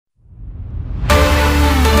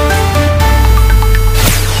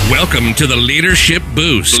Welcome to the Leadership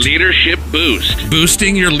Boost. Leadership Boost.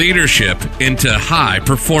 Boosting your leadership into high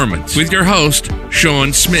performance with your host,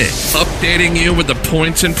 Sean Smith. Updating you with the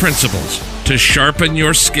points and principles to sharpen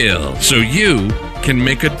your skill so you can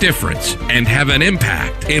make a difference and have an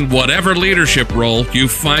impact in whatever leadership role you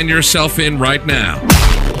find yourself in right now.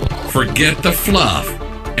 Forget the fluff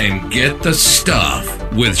and get the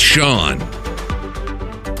stuff with Sean.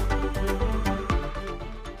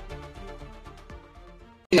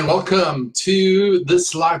 And welcome to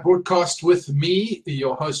this live broadcast with me,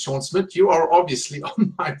 your host, Sean Smith. You are obviously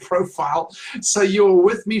on my profile, so you're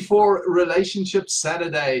with me for Relationship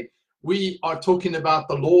Saturday. We are talking about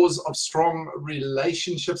the laws of strong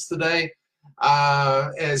relationships today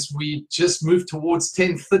as we just move towards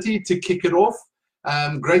 10:30 to kick it off.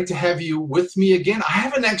 Great to have you with me again. I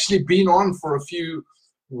haven't actually been on for a few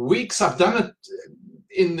weeks. I've done it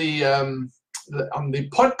in on the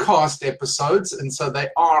podcast episodes, and so they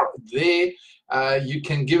are there. You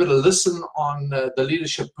can give it a listen on the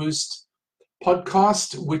Leadership Boost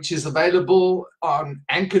podcast, which is available on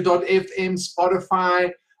Anchor.fm,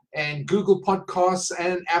 Spotify, and Google Podcasts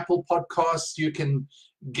and Apple Podcasts. You can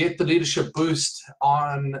get the Leadership Boost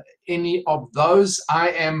on any of those.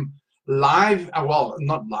 I am live, well,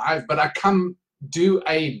 not live, but I come do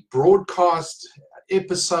a broadcast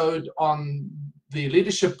episode on the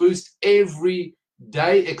Leadership Boost every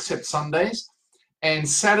day except Sundays, and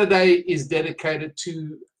Saturday is dedicated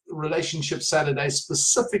to Relationship Saturday,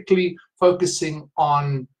 specifically focusing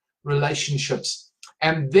on relationships.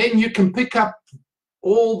 And then you can pick up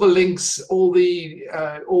all the links, all the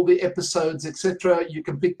episodes, etc. You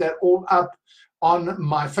can pick that all up on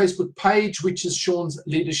my Facebook page, which is Sean's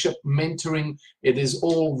Leadership Mentoring. It is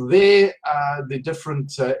all there. The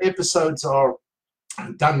different episodes are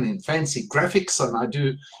done in fancy graphics, and I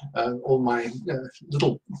do all my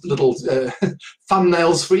little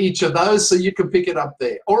thumbnails for each of those, so you can pick it up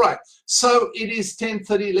there. All right, so it is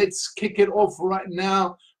 10:30. Let's kick it off right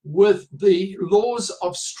now with the laws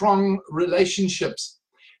of strong relationships.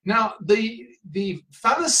 Now, the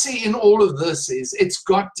fallacy in all of this is it's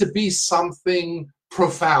got to be something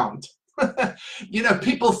profound. You know,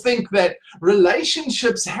 people think that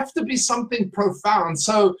relationships have to be something profound.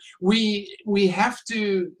 So we have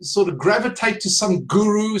to sort of gravitate to some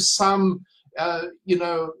guru, some,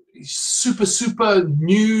 super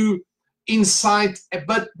new insight.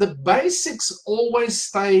 But the basics always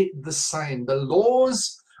stay the same. The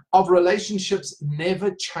laws of relationships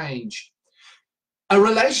never change. A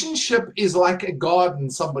relationship is like a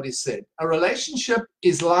garden, somebody said. A relationship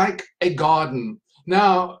is like a garden.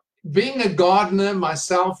 Now, being a gardener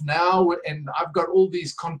myself now, and I've got all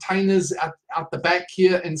these containers out the back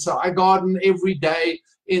here, and so I garden every day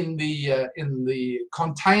in the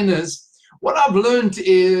containers. What I've learned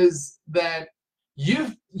is that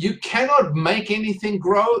you cannot make anything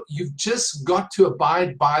grow. You've just got to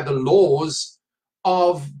abide by the laws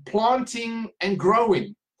of planting and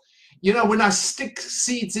growing. You know, when I stick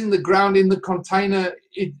seeds in the ground in the container,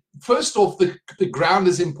 first off, the ground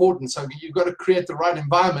is important. So you've got to create the right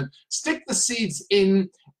environment. Stick the seeds in,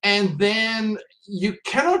 and then you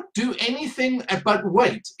cannot do anything but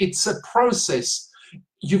wait. It's a process.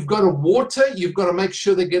 You've got to water. You've got to make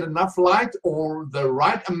sure they get enough light, or the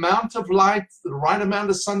right amount of light, the right amount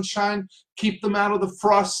of sunshine. Keep them out of the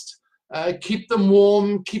frost. Keep them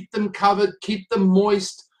warm. Keep them covered. Keep them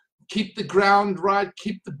moist. Keep the ground right,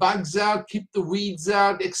 keep the bugs out, keep the weeds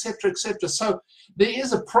out, etc., etc. So there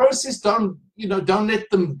is a process. Don't let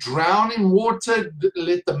them drown in water.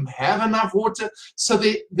 Let them have enough water. So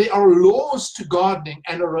there are laws to gardening,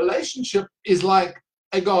 and a relationship is like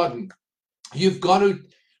a garden. You've got to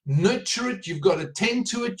nurture it. You've got to tend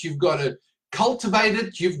to it. You've got to cultivate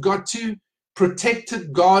it. You've got to protect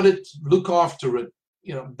it, guard it, look after it.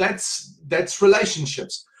 You know, that's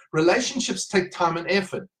relationships. Relationships take time and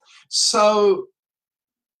effort. So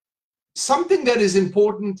something that is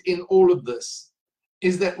important in all of this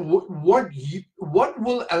is that what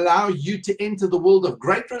will allow you to enter the world of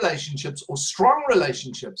great relationships or strong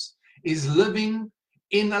relationships is living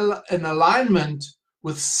in an alignment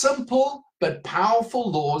with simple but powerful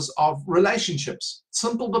laws of relationships.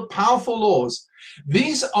 Simple but powerful laws.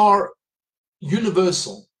 These are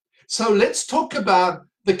universal. So let's talk about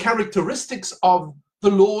the characteristics of the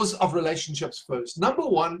laws of relationships first. Number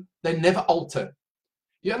one, they never alter.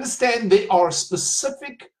 You understand, there are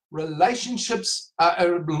specific relationships,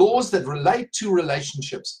 laws that relate to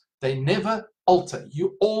relationships. They never alter.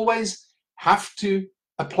 You always have to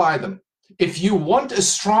apply them. If you want a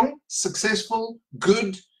strong, successful,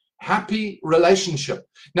 good, happy relationship.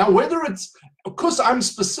 Now, whether it's, of course, I'm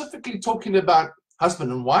specifically talking about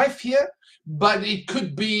husband and wife here, but it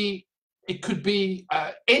could be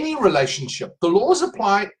any relationship. The laws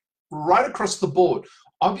apply right across the board.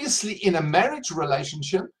 Obviously, in a marriage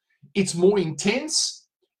relationship, it's more intense.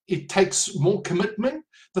 It takes more commitment.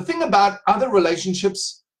 The thing about other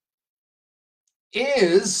relationships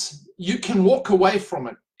is you can walk away from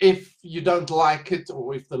it if you don't like it,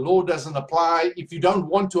 or if the law doesn't apply, if you don't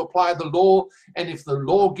want to apply the law, and if the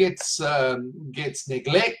law gets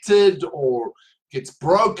neglected or gets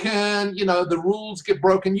broken, you know, the rules get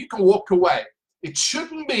broken, you can walk away. It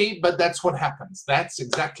shouldn't be, but that's what happens. That's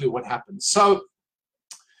exactly what happens. So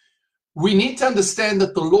we need to understand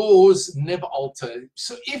that the laws never alter.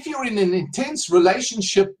 So if you're in an intense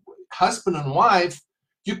relationship, husband and wife,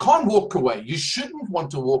 you can't walk away. You shouldn't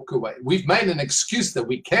want to walk away. We've made an excuse that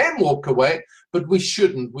we can walk away, but we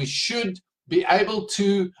shouldn't. We should be able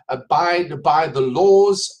to abide by the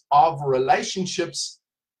laws of relationships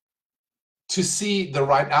to see the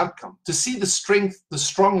right outcome, to see the strength, the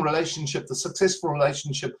strong relationship, the successful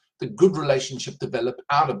relationship, the good relationship develop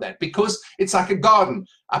out of that. Because it's like a garden.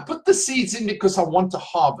 I put the seeds in because I want to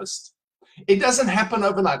harvest. It doesn't happen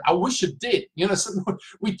overnight. I wish it did. You know, so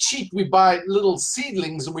we cheat. We buy little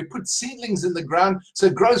seedlings and we put seedlings in the ground so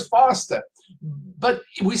it grows faster. But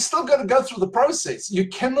we still got to go through the process. You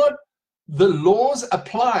cannot, the laws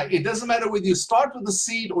apply. It doesn't matter whether you start with the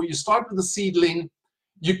seed or you start with the seedling.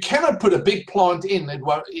 You cannot put a big plant in.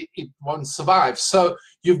 It won't survive. So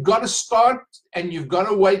you've got to start and you've got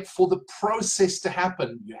to wait for the process to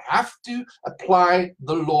happen. You have to apply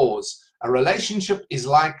the laws. A relationship is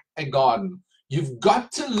like a garden. You've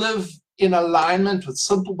got to live in alignment with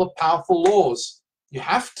simple but powerful laws. You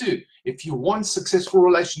have to, if you want successful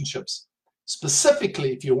relationships,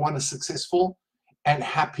 specifically if you want a successful and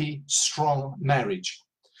happy, strong marriage.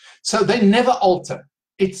 So they never alter.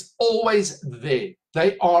 It's always there.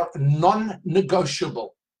 They are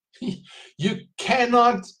non-negotiable. You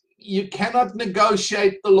cannot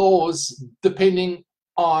negotiate the laws depending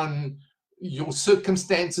on your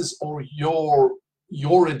circumstances or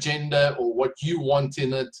your agenda or what you want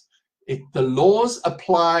in it. If the laws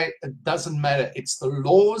apply, it doesn't matter. It's the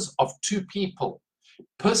laws of two people,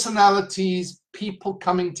 personalities, people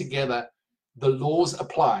coming together. The laws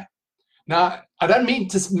apply. Now, I don't mean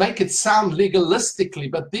to make it sound legalistically,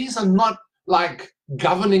 but these are not like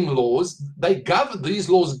governing laws. They govern, these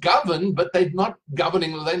laws govern, but they're not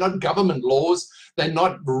governing, they're not government laws. They're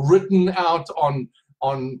not written out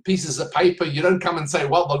on pieces of paper. You don't come and say,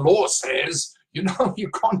 well, the law says, you know, you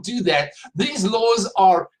can't do that. These laws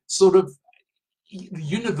are sort of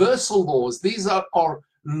universal laws. These are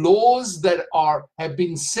laws that have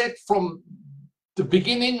been set from the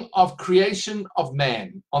beginning of creation of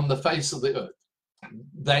man on the face of the earth.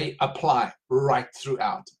 They apply right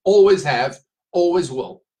throughout. Always have, always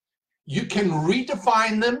will. You can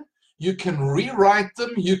redefine them. You can rewrite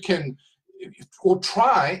them. You can, or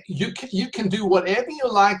try, you can do whatever you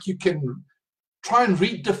like. You can try and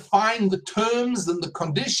redefine the terms and the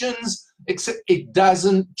conditions, except it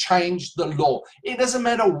doesn't change the law. It doesn't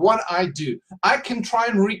matter what I do. I can try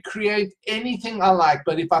and recreate anything I like,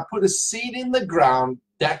 but if I put a seed in the ground,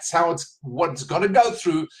 that's how what it's got to go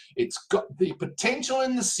through. It's got the potential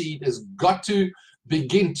in the seed has got to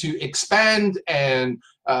begin to expand and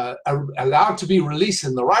allow it to be released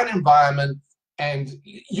in the right environment. And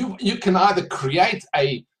you can either create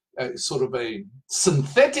a sort of a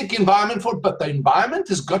synthetic environment for it, but the environment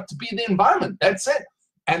has got to be the environment. That's it.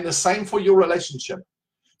 And the same for your relationship.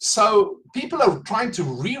 So people are trying to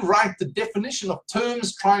rewrite the definition of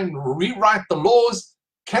terms, try and rewrite the laws.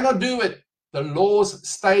 Cannot do it. The laws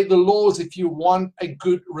stay the laws if you want a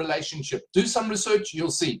good relationship. Do some research,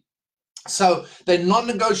 you'll see. So they're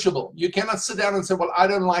non-negotiable. You cannot sit down and say, well, I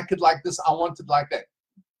don't like it like this, I want it like that.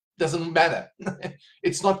 Doesn't matter.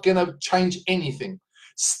 It's not going to change anything.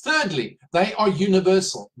 Thirdly, they are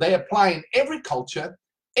universal. They apply in every culture,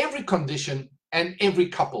 every condition, and every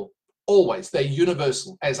couple. Always. They're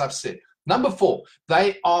universal, as I've said. Number 4,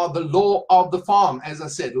 they are the law of the farm, as I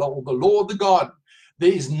said, the law of the garden.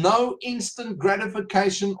 There is no instant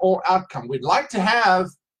gratification or outcome. We'd like to have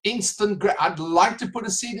instant, I'd like to put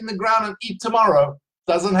a seed in the ground and eat tomorrow.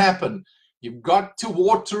 Doesn't happen. You've got to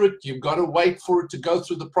water it. You've got to wait for it to go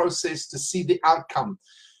through the process to see the outcome.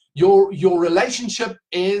 Your relationship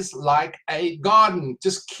is like a garden.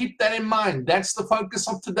 Just keep that in mind. That's the focus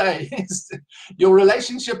of today. Your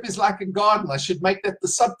relationship is like a garden. I should make that the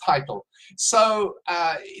subtitle. So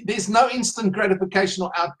there's no instant gratification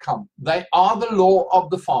or outcome. They are the law of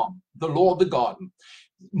the farm, the law of the garden.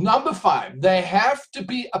 Number 5, they have to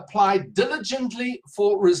be applied diligently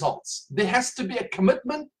for results. There has to be a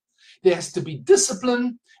commitment. There has to be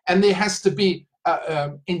discipline, and there has to be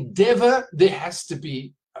endeavor, there has to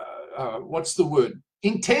be, what's the word?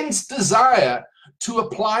 Intense desire to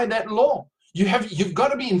apply that law. You've got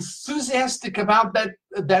to be enthusiastic about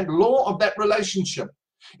that law of that relationship.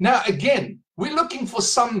 Now, again, we're looking for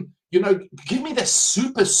some, give me the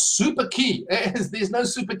super key. There's no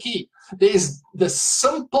super key. There's the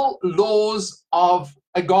simple laws of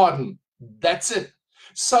a garden. That's it.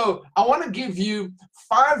 So I want to give you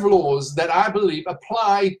 5 laws that I believe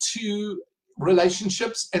apply to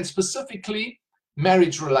relationships, and specifically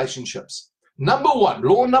marriage relationships.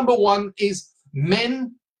 Law number one is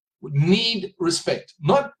men need respect.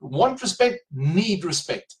 Not want respect, need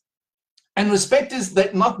respect. And respect is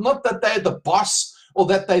that not that they're the boss or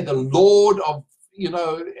that they're the lord of,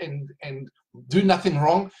 and do nothing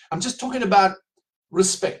wrong. I'm just talking about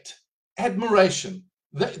respect, admiration.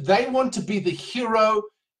 They want to be the hero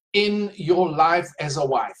in your life as a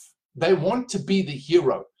wife. They want to be the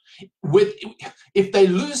hero. If they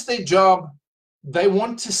lose their job, they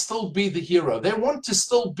want to still be the hero. They want to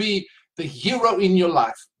still be the hero in your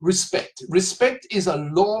life. Respect. Respect is a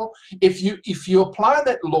law. If you apply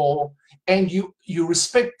that law and you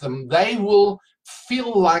respect them, they will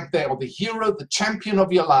feel like they are the hero, the champion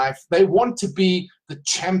of your life. They want to be the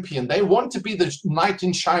champion. They want to be the knight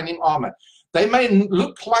in shining armor. They may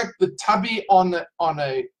look like the tubby on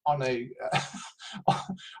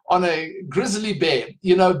a grizzly bear,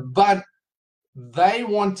 but they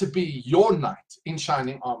want to be your knight in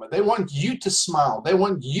shining armor. They want you to smile. They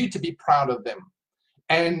want you to be proud of them.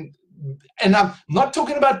 And I'm not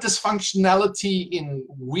talking about dysfunctionality in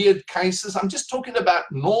weird cases. I'm just talking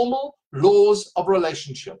about normal laws of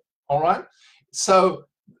relationship. All right? So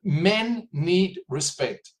men need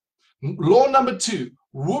respect. Law number 2,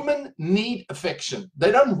 women need affection.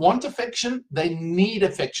 They don't want affection, they need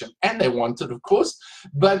affection. And they want it, of course.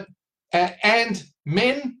 But and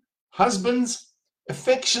men, husbands,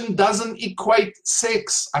 affection doesn't equate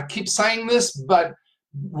sex. I keep saying this, but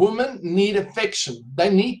women need affection. They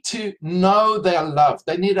need to know they are loved.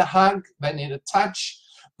 They need a hug. They need a touch.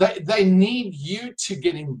 They need you to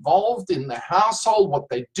get involved in the household, what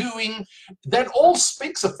they're doing. That all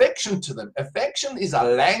speaks affection to them. Affection is a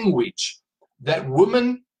language that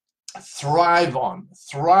women thrive on.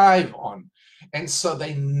 And so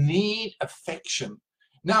they need affection.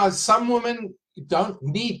 Now, some women don't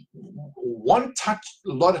want a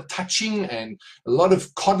lot of touching and a lot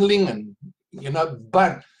of coddling, and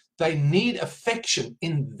but they need affection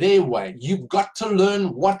in their way. You've got to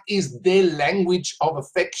learn what is their language of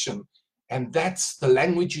affection, and that's the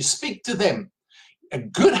language you speak to them. A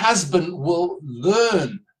good husband will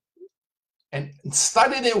learn and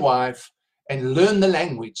study their wife and learn the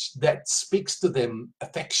language that speaks to them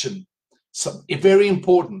affection. So very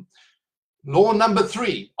important. Law number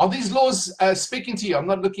 3. Are these laws speaking to you? I'm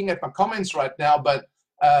not looking at my comments right now, but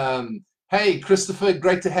hey, Christopher,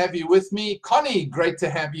 great to have you with me. Connie, great to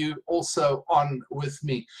have you also on with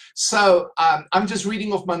me. So I'm just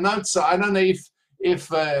reading off my notes, so I don't know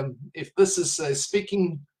if this is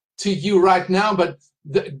speaking to you right now, but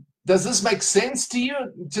does this make sense to you?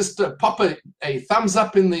 Just pop a thumbs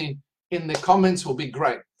up in the comments will be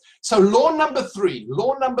great. So law number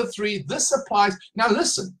 3, this applies. Now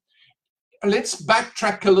listen, let's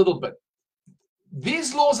backtrack a little bit.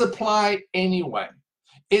 These laws apply anyway,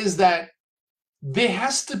 is that there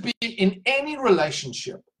has to be in any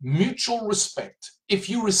relationship mutual respect. If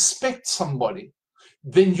you respect somebody,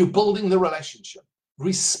 then you're building the relationship.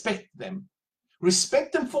 Respect them.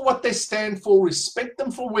 Respect them for what they stand for. Respect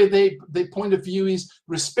them for where their point of view is.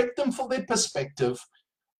 Respect them for their perspective.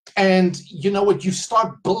 And you know what? You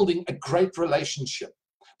start building a great relationship.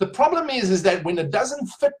 The problem is that when it doesn't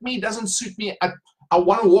fit me, doesn't suit me, I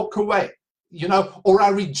want to walk away, or I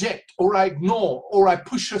reject, or I ignore, or I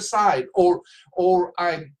push aside, or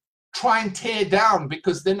I try and tear down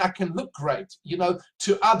because then I can look great,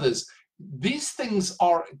 to others. These things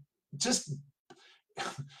are just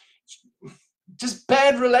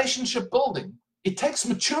bad relationship building. It takes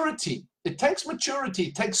maturity. It takes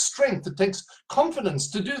strength, it takes confidence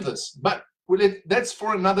to do this. But that's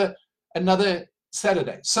for another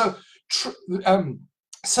Saturday. So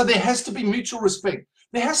there has to be mutual respect.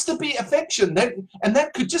 There has to be affection.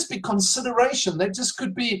 That could just be consideration. That just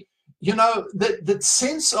could be, that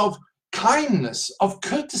sense of kindness, of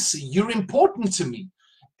courtesy. You're important to me,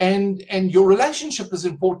 and your relationship is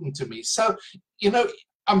important to me. So,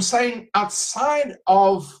 I'm saying outside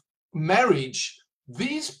of marriage,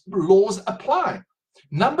 these laws apply.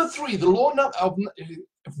 Number 3, the law of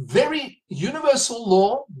very universal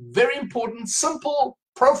law, very important, simple,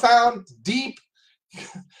 profound, deep.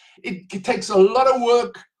 It takes a lot of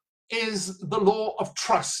work, is the law of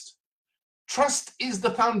trust. Trust is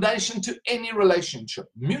the foundation to any relationship.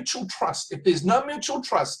 Mutual trust. If there's no mutual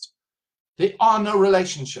trust, there are no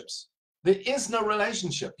relationships. There is no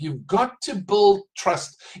relationship. You've got to build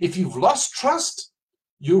trust. If you've lost trust,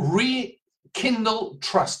 you rekindle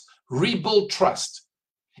trust, rebuild trust.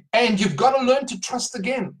 And you've got to learn to trust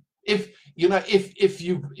again. If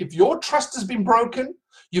your trust has been broken,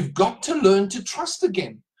 you've got to learn to trust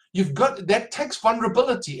again. That takes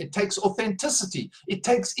vulnerability. It takes authenticity. It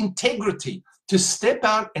takes integrity to step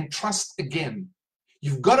out and trust again.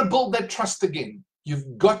 You've got to build that trust again.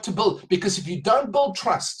 You've got to build, because if you don't build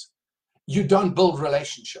trust, you don't build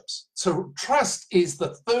relationships. So trust is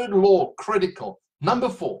the third law, critical. Number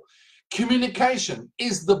 4, communication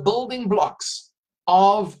is the building blocks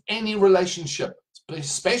of any relationship,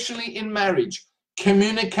 especially in marriage.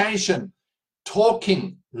 Communication,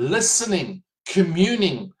 talking, listening,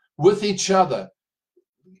 communing with each other.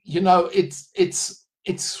 You know,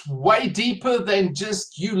 it's way deeper than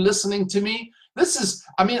just you listening to me. This is,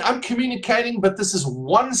 I mean, I'm communicating, but this is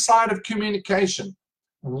one side of communication.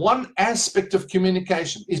 One aspect of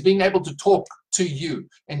communication is being able to talk to you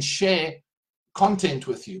and share content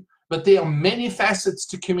with you. But there are many facets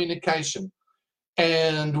to communication.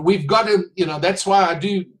 And we've got to, you know, that's why I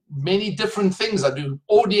do many different things. I do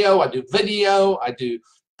audio, I do video, I do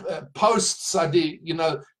posts, I do,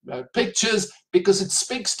 pictures, because it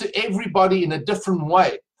speaks to everybody in a different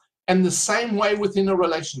way. And the same way within a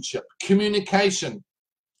relationship. Communication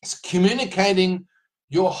is communicating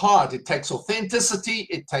your heart. It takes authenticity,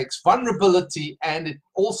 it takes vulnerability, and it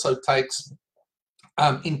also takes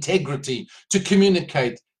integrity to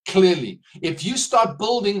communicate clearly. If you start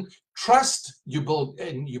building trust, you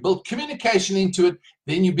build communication into it,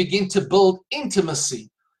 then you begin to build intimacy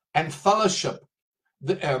and fellowship,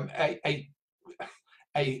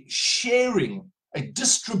 a sharing, a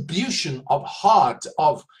distribution of heart,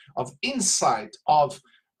 of insight, of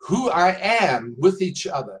who I am with each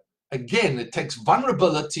other. Again, it takes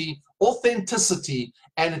vulnerability, authenticity,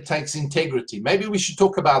 and it takes integrity. Maybe we should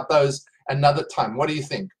talk about those another time. What do you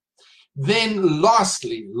think? Then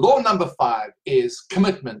lastly, law number 5 is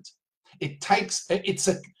commitment.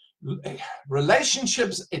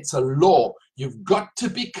 Relationships, it's a law. You've got to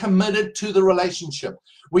be committed to the relationship.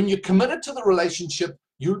 When you're committed to the relationship,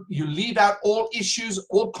 you leave out all issues,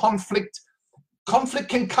 all conflict. Conflict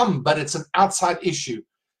can come, but it's an outside issue.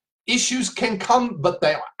 Issues can come, but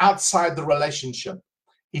they are outside the relationship.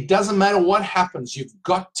 It doesn't matter what happens. You've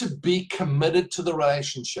got to be committed to the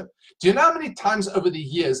relationship. Do you know how many times over the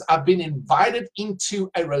years I've been invited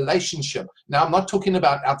into a relationship? Now, I'm not talking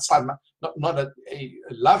about outside, not a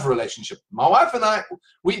love relationship. My wife and I,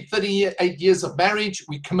 we 38 years of marriage,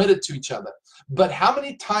 we committed to each other. But how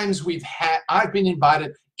many times I've been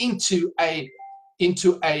invited into a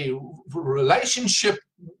relationship,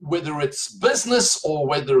 whether it's business or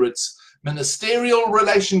whether it's ministerial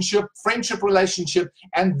relationship, friendship relationship,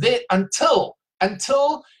 and then until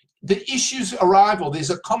the issues arrive or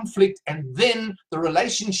there's a conflict, and then the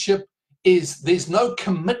relationship there's no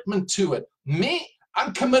commitment to it.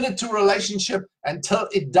 I'm committed to a relationship until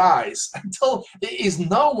it dies, until there is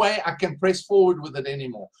no way I can press forward with it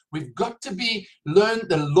anymore. We've got to learn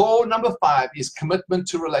the law number 5 is commitment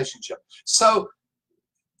to relationship. So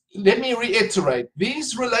let me reiterate,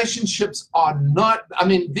 these relationships are not,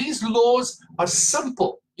 these laws are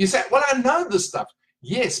simple. You say, well, I know this stuff.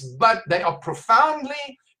 Yes, but they are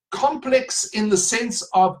profoundly complex in the sense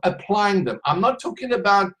of applying them. I'm not talking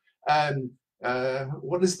about,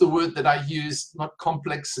 what is the word that I use? Not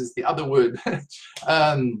complex is the other word.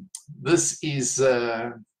 This is,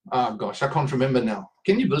 oh gosh, I can't remember now.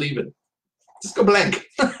 Can you believe it? Just go blank.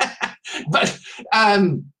 But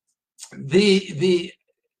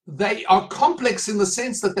they are complex in the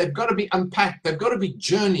sense that they've got to be unpacked, they've got to be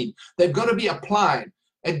journeyed, they've got to be applied.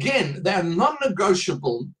 Again, they're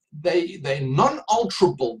non-negotiable, they're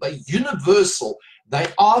non-alterable, they're universal. They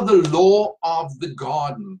are the law of the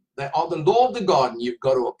garden. They are the law of the garden. You've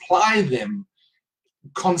got to apply them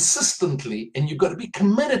consistently, and you've got to be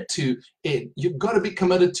committed to it. You've got to be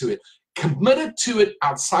committed to it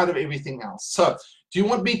outside of everything else. So do you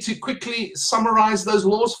want me to quickly summarize those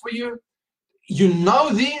laws for you? You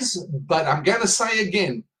know these, but I'm going to say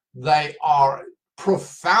again, they are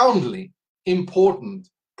profoundly important,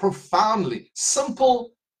 profoundly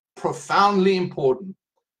simple, profoundly important.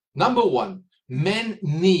 Number 1, men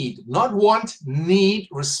need, not want, need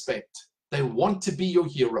respect. They want to be your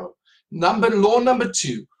hero. Law number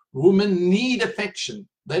 2, women need affection.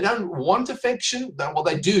 They don't want affection. Well,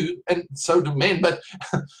 they do, and so do men, but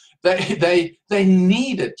they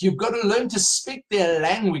need it. You've got to learn to speak their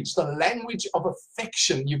language, the language of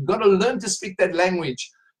affection. You've got to learn to speak that language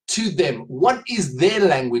to them. What is their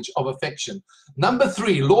language of affection? Number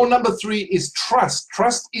 3, law number 3 is trust.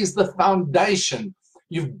 Trust is the foundation.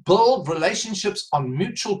 You build relationships on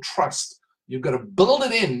mutual trust. You've got to build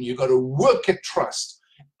it in. You've got to work at trust.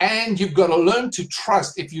 And you've got to learn to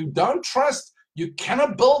trust. If you don't trust, you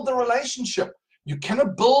cannot build the relationship. You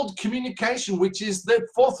cannot build communication, which is the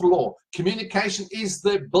 4th law. Communication is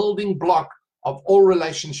the building block of all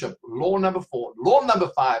relationship. Law number 4. Law number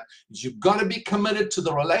 5 is you've got to be committed to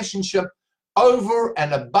the relationship over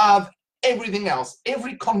and above everything else,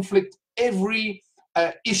 every conflict, every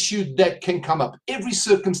issue that can come up, every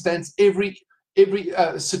circumstance, every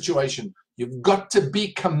situation. You've got to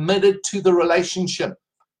be committed to the relationship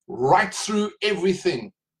right through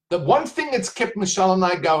everything. The one thing that's kept Michelle and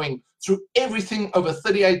I going through everything over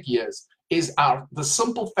 38 years is the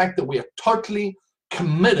simple fact that we are totally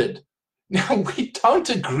committed. Now, we don't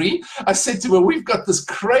agree. I said to her, we've got this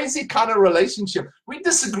crazy kind of relationship. We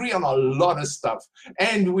disagree on a lot of stuff.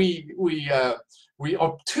 And we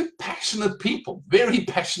are two passionate people, very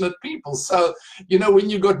passionate people. So, you know, when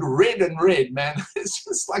you got red and red, man, it's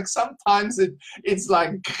just like sometimes it's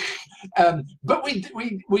like, but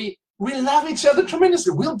we love each other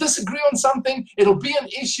tremendously. We'll disagree on something. It'll be an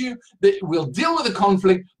issue that we'll deal with the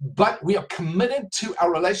conflict, but we are committed to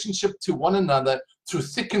our relationship to one another through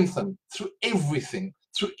thick and thin, through everything.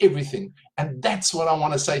 And that's what I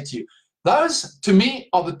want to say to you. Those, to me,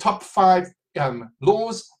 are the top 5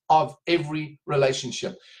 laws of every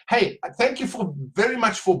relationship. Hey, thank you very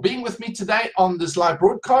much for being with me today on this live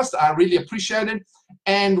broadcast. I really appreciate it.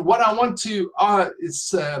 And what I want to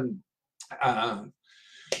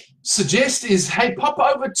suggest is, hey, pop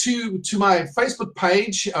over to my Facebook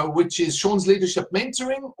page, which is Sean's Leadership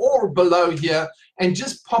Mentoring, or below here, and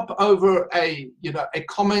just pop over a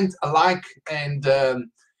comment, a like, and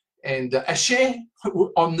a share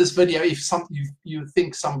on this video if you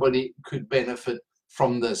think somebody could benefit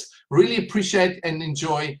from this. Really appreciate and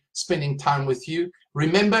enjoy spending time with you.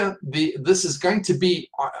 Remember, this is going to be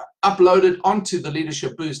uploaded onto the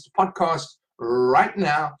Leadership Boost podcast right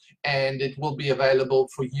now, and it will be available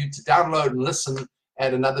for you to download and listen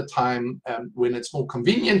at another time when it's more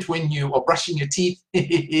convenient, when you are brushing your teeth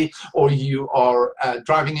or you are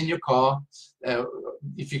driving in your car,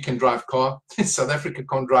 if you can drive car. South Africa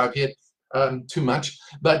can't drive yet too much,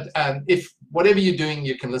 but if whatever you're doing,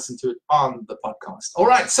 you can listen to it on the podcast. All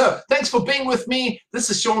right, so thanks for being with me.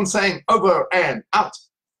 This is Sean saying over and out.